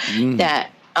background.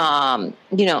 That,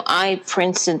 you know, for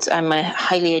instance, I'm a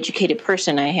highly educated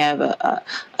person. I have a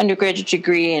undergraduate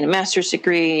degree and a master's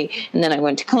degree, and then I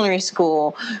went to culinary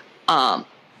school.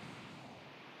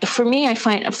 For me, I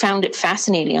found it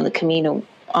fascinating on the Camino,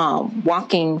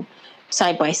 walking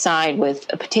side by side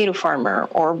with a potato farmer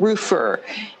or a roofer,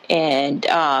 and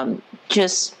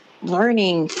just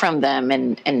learning from them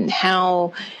and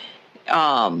how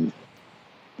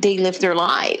they live their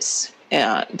lives.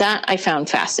 That I found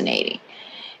fascinating.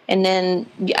 And then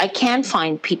I can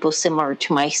find people similar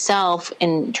to myself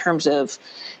in terms of,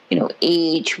 you know,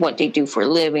 age, what they do for a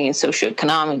living, and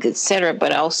socioeconomic, et cetera,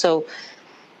 but also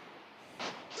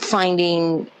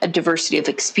finding a diversity of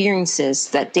experiences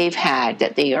that they've had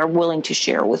that they are willing to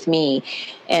share with me,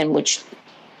 and which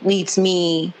leads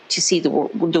me to see the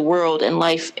world and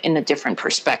life in a different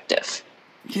perspective.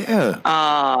 Yeah.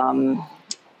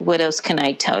 What else can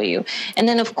I tell you? And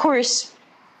then, of course,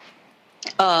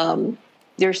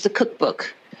 there's the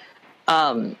cookbook.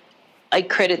 I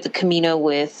credit the Camino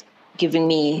with giving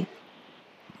me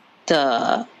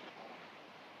or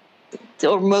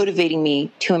motivating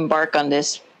me to embark on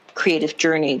this creative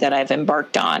journey that I've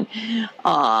embarked on,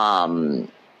 and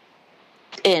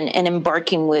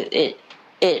embarking with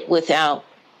it without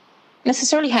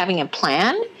necessarily having a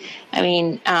plan. I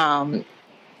mean,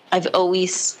 I've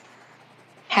always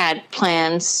had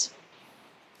plans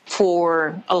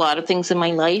for a lot of things in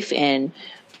my life, and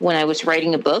when I was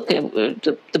writing a book,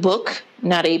 the book,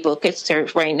 not a book, it's there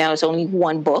right now is only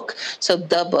one book, so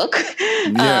the book.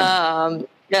 Yeah.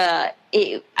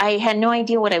 I had no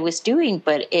idea what I was doing,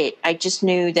 but I just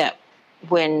knew that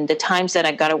when the times that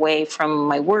I got away from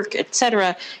my work,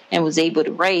 etc., and was able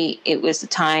to write, it was the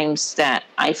times that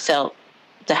I felt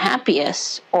the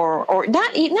happiest, or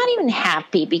not even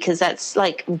happy, because that's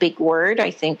like a big word,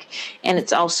 I think, and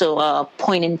it's also a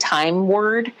point in time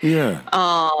word. Yeah.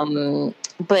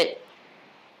 But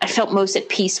I felt most at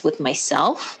peace with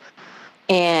myself,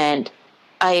 and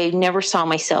I never saw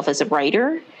myself as a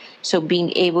writer. So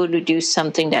being able to do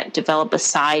something that developed a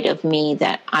side of me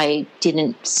that I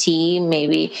didn't see,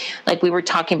 maybe, like we were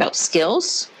talking about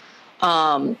skills.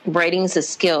 Writing is a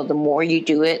skill. The more you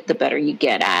do it, the better you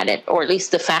get at it, or at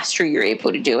least the faster you're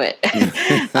able to do it.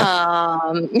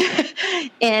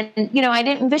 And, you know, I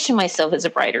didn't envision myself as a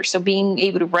writer. So being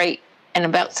able to write and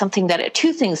about something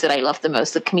two things that I love the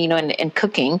most, the Camino and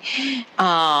cooking,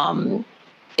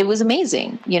 it was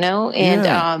amazing, you know,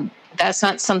 and, that's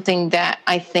not something that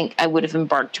I think I would have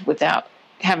embarked without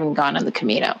having gone on the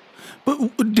Camino.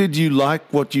 But did you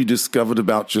like what you discovered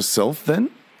about yourself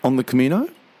then on the Camino?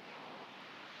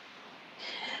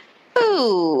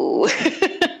 Ooh.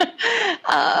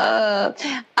 I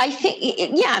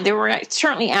think, there were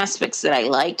certainly aspects that I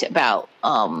liked about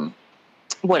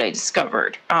what I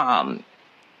discovered,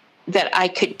 that I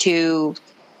could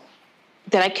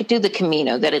do the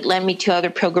Camino, that it led me to other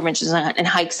pilgrimages and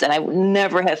hikes that I would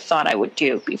never have thought I would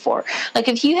do before. Like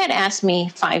if you had asked me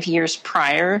 5 years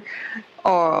prior,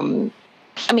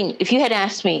 I mean, if you had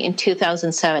asked me in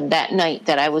 2007, that night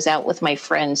that I was out with my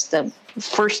friends, the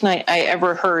first night I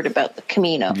ever heard about the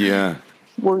Camino,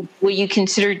 will you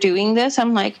consider doing this?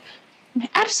 I'm like,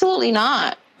 absolutely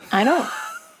not. I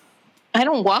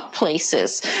don't walk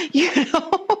places,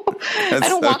 I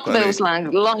don't walk those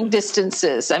long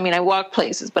distances. I mean, I walk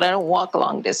places, but I don't walk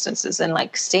long distances. And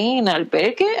like staying in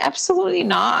albergue, absolutely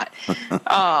not.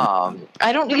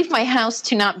 I don't leave my house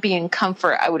to not be in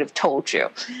comfort, I would have told you.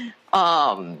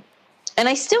 And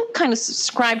I still kind of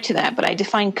subscribe to that, but I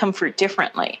define comfort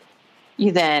differently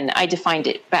than I defined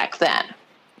it back then.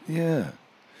 Yeah.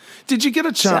 Did you get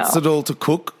a chance at all to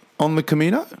cook on the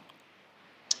Camino?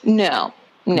 No,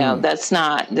 that's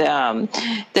not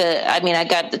I mean, I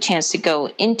got the chance to go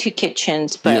into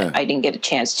kitchens, but I didn't get a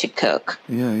chance to cook.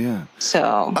 Yeah.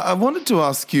 So I wanted to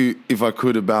ask you, if I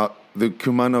could, about the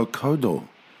Kumano Kodo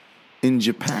in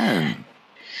Japan.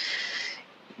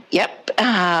 Yep.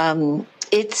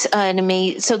 It's an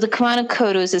amazing. So the Kumano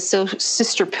Kodo is a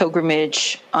sister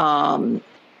pilgrimage of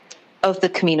the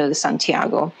Camino de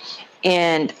Santiago,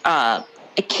 and I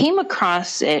came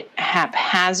across it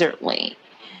haphazardly.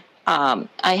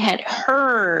 I had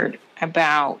heard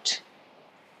about.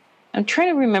 I'm trying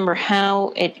to remember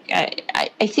how it.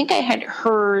 I think I had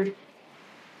heard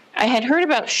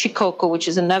about Shikoku, which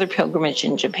is another pilgrimage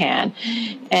in Japan,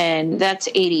 and that's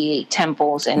 88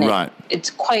 temples, and it's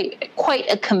quite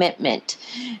a commitment.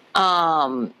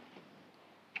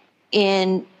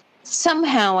 And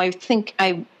somehow I think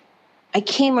I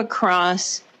came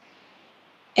across,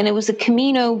 and it was a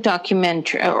Camino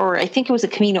documentary, or I think it was a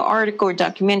Camino article or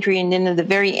documentary, and then at the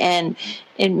very end,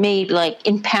 it made, like,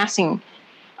 in passing,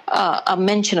 a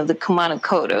mention of the Kumano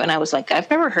Kodo, and I was like, I've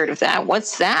never heard of that.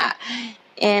 What's that?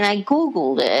 And I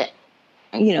Googled it.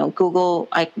 Google,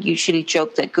 I usually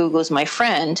joke that Google's my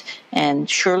friend, and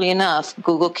surely enough,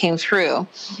 Google came through.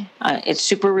 It's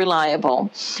super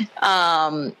reliable.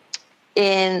 And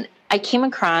I came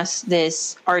across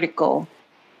this article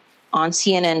on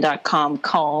CNN.com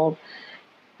called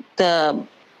the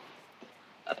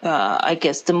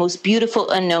most beautiful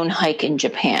unknown hike in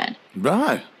Japan.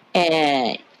 Right.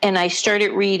 And I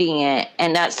started reading it,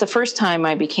 and that's the first time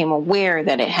I became aware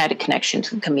that it had a connection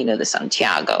to the Camino de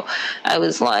Santiago. I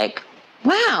was like,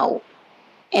 wow.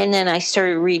 And then I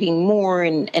started reading more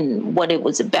and what it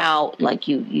was about. Like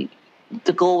the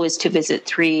goal is to visit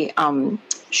 3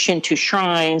 Shinto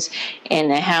shrines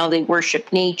and how they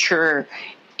worship nature.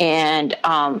 And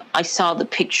I saw the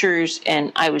pictures,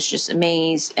 and I was just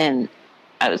amazed. And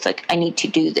I was like, I need to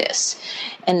do this.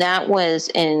 And that was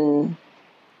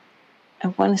I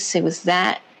want to say, was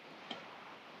that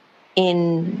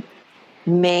in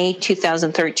May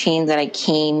 2013 that I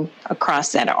came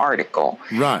across that article.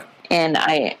 Right. And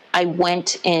I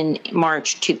went in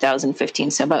March 2015.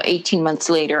 So about 18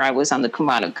 months later, I was on the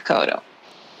Kumano Kodo.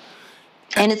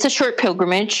 And it's a short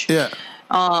pilgrimage. Yeah.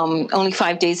 Only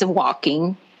 5 days of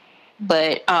walking.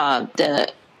 But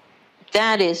that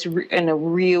is in a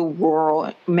real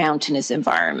rural mountainous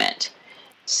environment.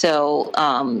 So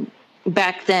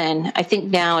back then, I think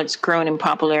now it's grown in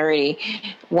popularity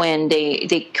when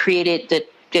they created the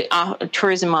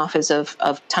tourism office of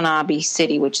Tanabe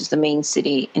City, which is the main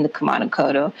city in the Kumano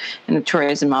Kodo, and the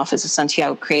tourism office of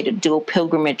Santiago created a dual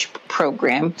pilgrimage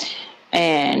program.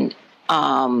 And,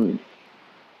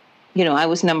 I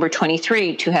was number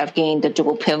 23 to have gained the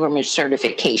dual pilgrimage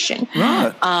certification.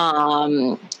 Right.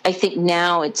 I think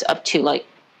now it's up to like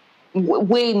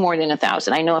way more than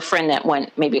 1,000. I know a friend that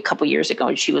went maybe a couple years ago,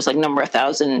 and she was like number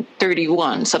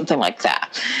 1,031, something like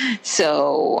that.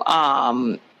 So,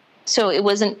 so it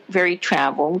wasn't very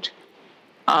traveled.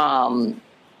 The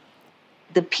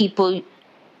people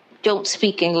don't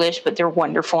speak English, but they're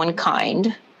wonderful and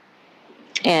kind.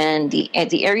 And the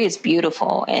area is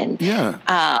beautiful. And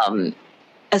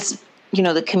as you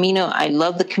know, the Camino, I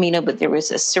love the Camino, but there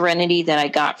was a serenity that I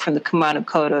got from the Kumano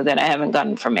Kodo that I haven't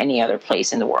gotten from any other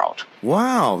place in the world.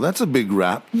 Wow, that's a big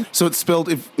rap. So it's spelled,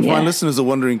 if my listeners are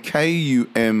wondering, Kumano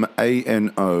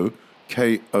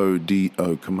Kodo,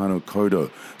 Kumano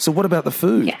Kodo. So what about the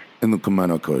food in the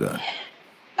Kumano Kodo?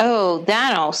 Oh,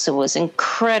 that also was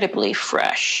incredibly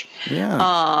fresh. Yeah.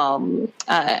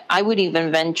 I would even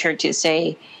venture to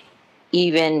say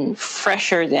even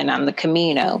fresher than on the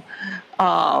Camino.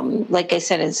 Like I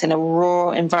said, it's in a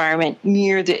rural environment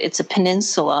it's a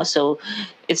peninsula, so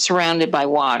it's surrounded by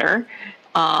water.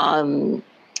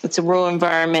 It's a rural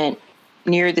environment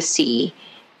near the sea.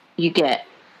 You get,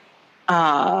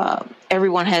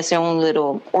 everyone has their own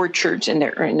little orchards in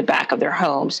the back of their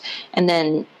homes. And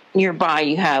then nearby,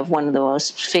 you have one of the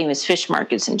most famous fish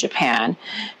markets in Japan,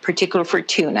 particularly for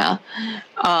tuna.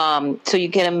 So you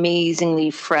get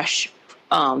amazingly fresh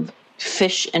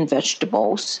fish and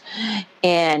vegetables,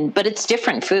 but it's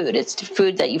different food. It's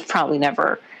food that you've probably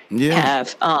never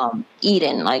have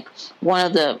eaten. Like one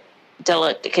of the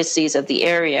delicacies of the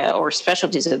area or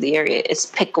specialties of the area is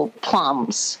pickled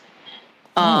plums.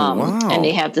 And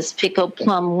they have this pickled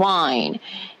plum wine.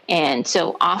 And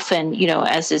so often,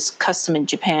 as is custom in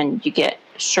Japan, you get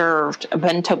served a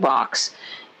bento box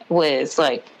with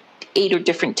like 8 or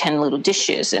 10 little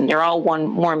dishes, and they're all one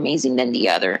more amazing than the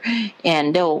other.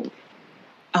 And they'll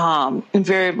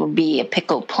invariably be a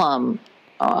pickled plum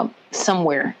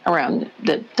somewhere around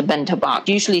the bento box,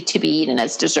 usually to be eaten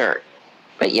as dessert.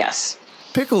 But yes.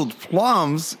 Pickled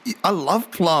plums? I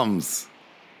love plums.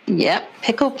 Yep,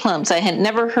 pickled plums. I had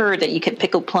never heard that you could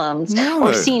pickle plums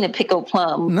or seen a pickled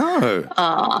plum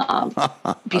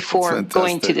before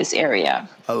going to this area.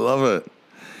 I love it.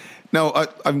 Now,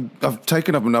 I've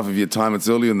taken up enough of your time. It's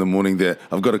early in the morning there.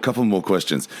 I've got a couple more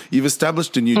questions. You've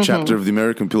established a new chapter of the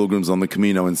American Pilgrims on the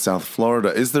Camino in South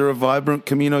Florida. Is there a vibrant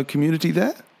Camino community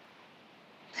there?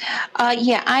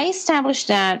 I established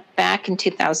that back in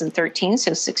 2013,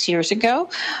 so 6 years ago.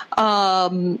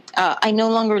 I no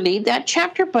longer lead that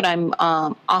chapter, but I'm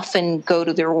often go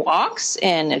to their walks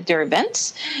and their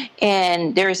events,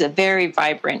 and there's a very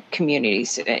vibrant community.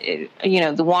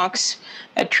 The walks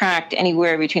attract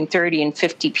anywhere between 30 and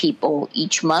 50 people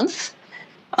each month,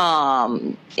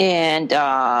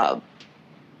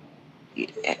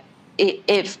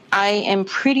 if I am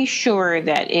pretty sure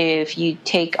that if you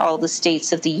take all the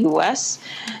states of the U.S.,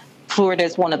 Florida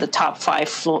is one of the top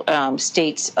 5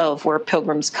 states of where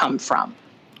pilgrims come from.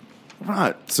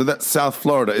 Right. So that's South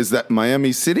Florida. Is that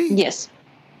Miami City? Yes.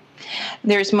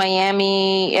 There's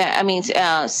Miami.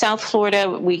 South Florida.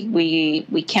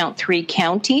 We count 3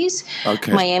 counties.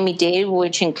 Okay. Miami-Dade,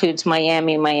 which includes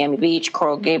Miami, Miami Beach,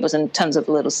 Coral Gables, and tons of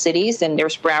little cities. And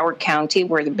there's Broward County,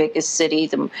 where the biggest city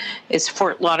is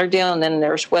Fort Lauderdale. And then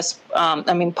there's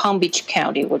Palm Beach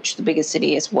County, which the biggest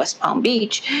city is West Palm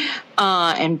Beach,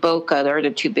 and Boca. They're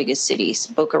the 2 biggest cities,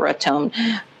 Boca Raton.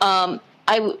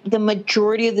 The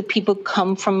majority of the people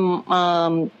come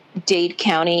from Dade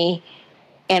County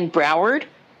and Broward,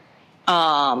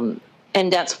 and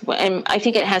I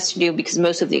think it has to do because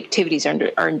most of the activities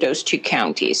are in those 2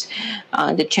 counties.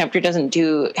 The chapter hasn't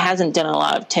done a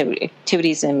lot of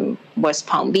activities in West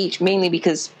Palm Beach, mainly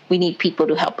because we need people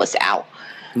to help us out.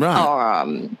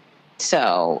 Right.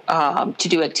 To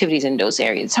do activities in those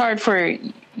areas, it's hard for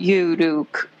you to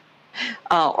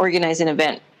organize an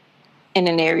event in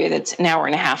an area that's an hour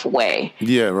and a half away.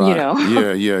 Yeah, right.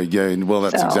 Yeah. Well,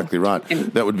 that's exactly right.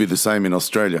 That would be the same in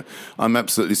Australia. I'm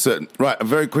absolutely certain. Right, a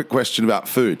very quick question about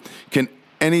food. Can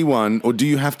anyone, or do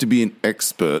you have to be an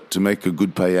expert to make a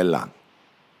good paella?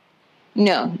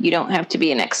 No, you don't have to be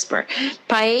an expert.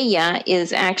 Paella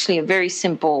is actually a very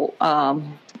simple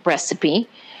recipe.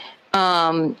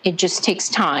 It just takes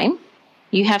time.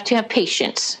 You have to have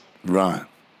patience. Right.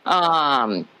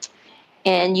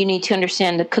 And you need to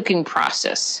understand the cooking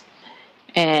process.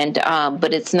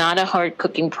 But it's not a hard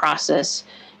cooking process.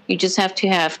 You just have to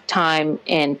have time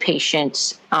and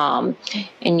patience, and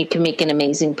you can make an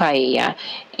amazing paella.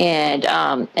 And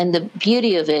the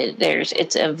beauty of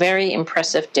it's a very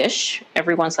impressive dish.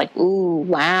 Everyone's like, "Ooh,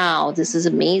 wow, this is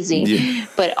amazing!" Yeah.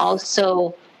 But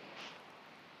also,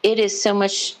 it is so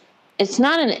much. It's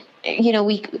not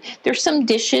there's some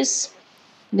dishes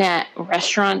that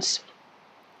restaurants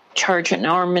charge an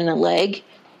arm and a leg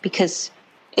because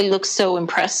it looks so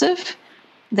impressive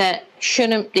that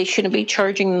they shouldn't be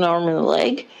charging an arm and a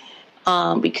leg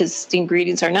because the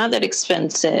ingredients are not that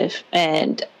expensive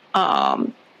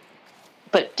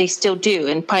but they still do,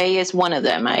 and paella is one of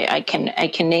them. I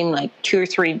can name like 2 or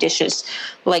 3 dishes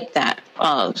like that.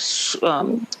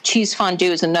 Cheese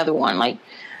fondue is another one. Like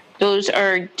those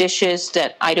are dishes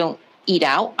that I don't eat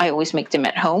out. I always make them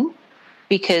at home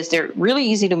because they're really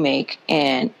easy to make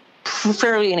and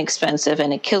fairly inexpensive,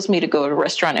 and it kills me to go to a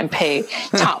restaurant and pay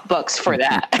top bucks for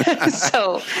that. But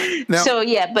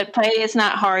paella is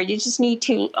not hard. You just need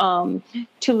to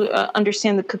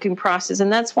understand the cooking process,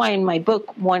 and that's why in my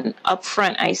book, one up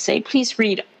front, I say, please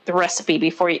read the recipe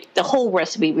the whole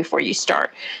recipe before you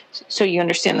start, so you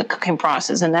understand the cooking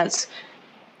process, and that's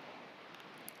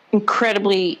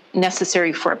incredibly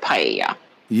necessary for a paella.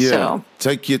 Yeah, so.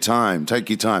 Take your time.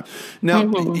 Now,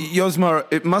 Yosma,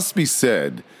 it must be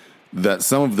said that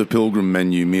some of the pilgrim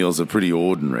menu meals are pretty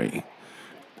ordinary.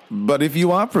 But if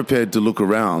you are prepared to look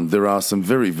around, there are some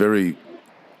very, very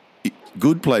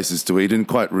good places to eat and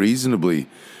quite reasonably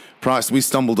priced. We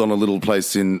stumbled on a little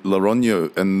place in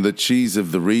Logroño, and the cheese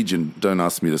of the region, don't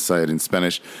ask me to say it in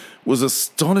Spanish, was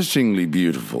astonishingly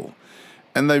beautiful.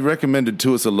 And they recommended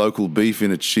to us a local beef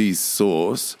in a cheese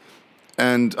sauce.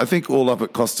 And I think all up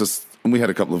it cost us, and we had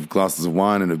a couple of glasses of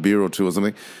wine and a beer or two or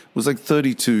something, it was like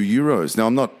 32 euros. Now,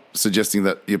 I'm not suggesting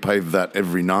that you pay that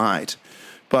every night,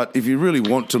 but if you really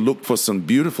want to look for some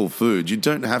beautiful food, you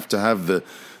don't have to have the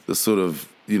sort of,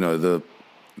 the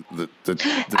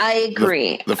I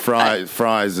agree. The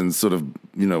fries and sort of,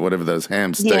 whatever those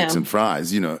ham steaks and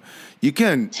fries, you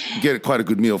can get quite a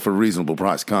good meal for a reasonable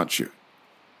price, can't you?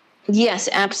 Yes,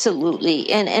 absolutely.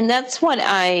 And that's what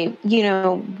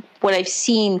what I've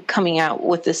seen coming out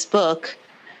with this book,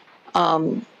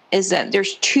 is that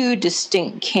there's two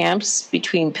distinct camps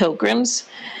between pilgrims.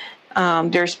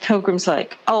 There's pilgrims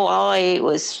like, all I ate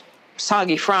was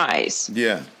soggy fries.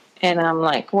 Yeah. And I'm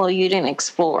like, well, you didn't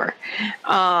explore.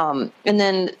 And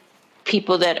then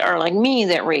people that are like me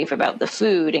that rave about the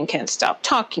food and can't stop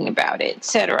talking about it,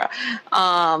 etc.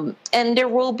 And there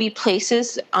will be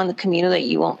places on the Camino that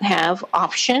you won't have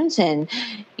options, and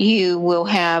you will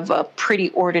have a pretty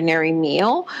ordinary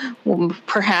meal,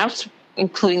 perhaps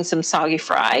including some soggy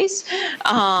fries.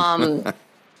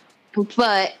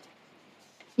 But,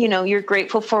 you're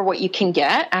grateful for what you can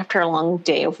get after a long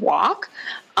day of walk.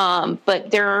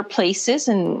 But there are places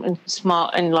in small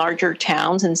and larger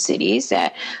towns and cities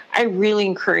that I really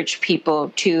encourage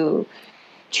people to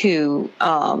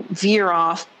veer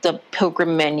off the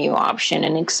pilgrim menu option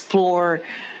and explore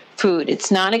food. It's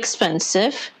not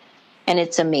expensive, and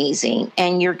it's amazing.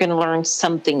 And you're going to learn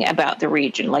something about the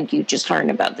region, like you just learned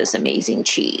about this amazing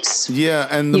cheese. Yeah,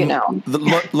 and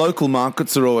the local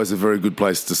markets are always a very good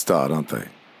place to start, aren't they?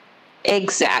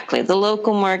 Exactly. The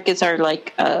local markets are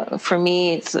like, for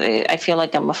me, I feel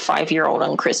like I'm a 5-year-old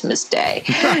on Christmas Day.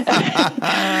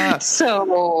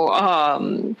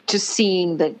 So just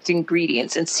seeing the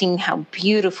ingredients and seeing how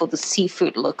beautiful the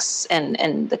seafood looks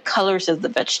and the colors of the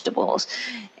vegetables,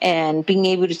 and being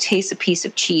able to taste a piece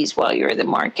of cheese while you're at the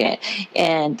market,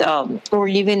 and or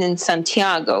even in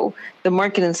Santiago. The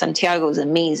market in Santiago is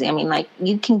amazing. I mean, like,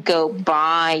 you can go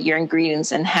buy your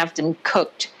ingredients and have them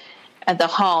cooked at the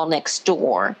hall next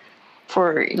door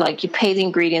for, like, you pay the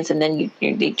ingredients, and then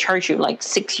they charge you like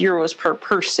 €6 per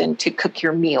person to cook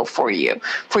your meal for you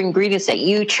for ingredients that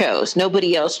you chose.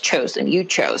 Nobody else chose them. You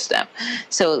chose them.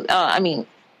 So,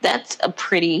 that's a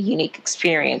pretty unique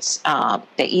experience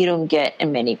that you don't get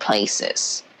in many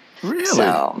places. Really?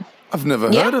 So, I've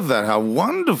never heard of that. How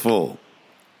wonderful.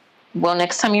 Well,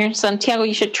 next time you're in Santiago,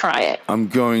 you should try it. I'm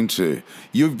going to.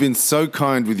 You've been so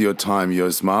kind with your time,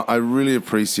 Yosma. I really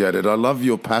appreciate it. I love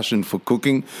your passion for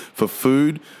cooking, for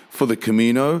food, for the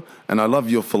Camino, and I love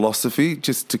your philosophy,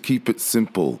 just to keep it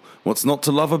simple. What's not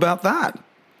to love about that?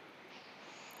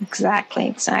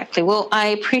 Exactly. Well, I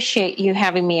appreciate you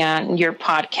having me on your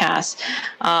podcast.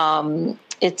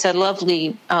 It's a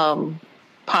lovely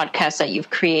podcast that you've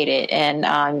created, and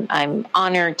I'm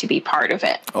honored to be part of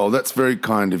it. Oh, that's very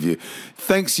kind of you.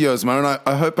 Thanks, Yosma, and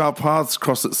I hope our paths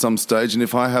cross at some stage, and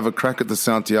if I have a crack at the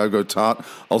Santiago tart,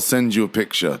 I'll send you a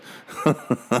picture.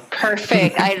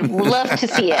 Perfect. I'd love to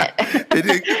see it.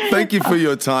 Thank you for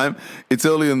your time. It's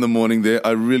early in the morning there.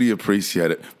 I really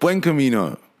appreciate it. Buen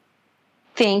camino.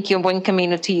 Thank you. Buen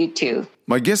camino to you too.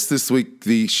 My guest this week,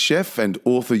 the chef and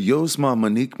author Yosma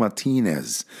Monique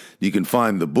Martinez. You can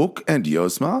find the book and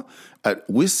Yosma at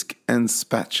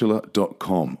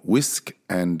whiskandspatula.com.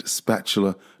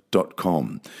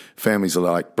 Whiskandspatula.com. Families are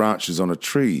like branches on a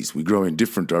tree. We grow in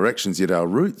different directions, yet our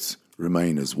roots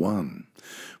remain as one.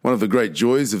 One of the great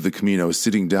joys of the Camino is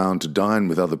sitting down to dine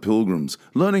with other pilgrims,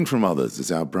 learning from others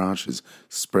as our branches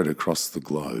spread across the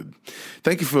globe.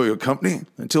 Thank you for your company.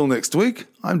 Until next week,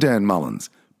 I'm Dan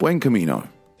Mullins. Buen Camino.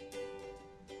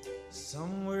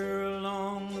 Somewhere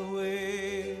along the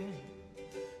way,